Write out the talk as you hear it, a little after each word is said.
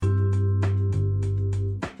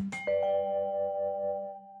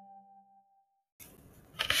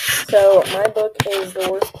So my book is The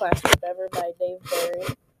Worst Class Trip Ever by Dave Barry.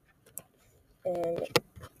 And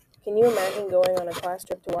can you imagine going on a class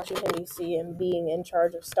trip to Washington, D.C. and being in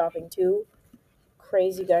charge of stopping two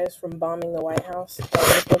crazy guys from bombing the White House?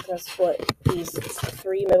 That's what these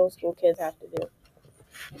three middle school kids have to do.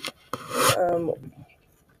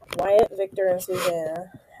 Wyatt, Victor, and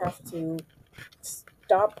Susanna have to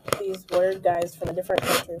stop these weird guys from a different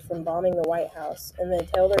country from bombing the White House, and then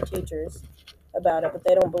tell their teachers about it, but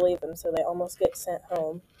they don't believe them, so they almost get sent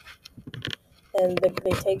home. And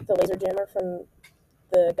they take the laser jammer from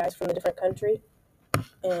the guys from the different country,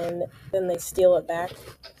 and then they steal it back.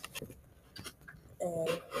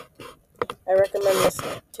 And I recommend this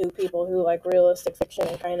to people who like realistic fiction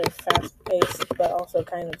and kind of fast-paced, but also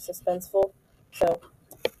kind of suspenseful. So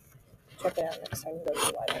check it out next time you go to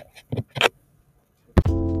the library.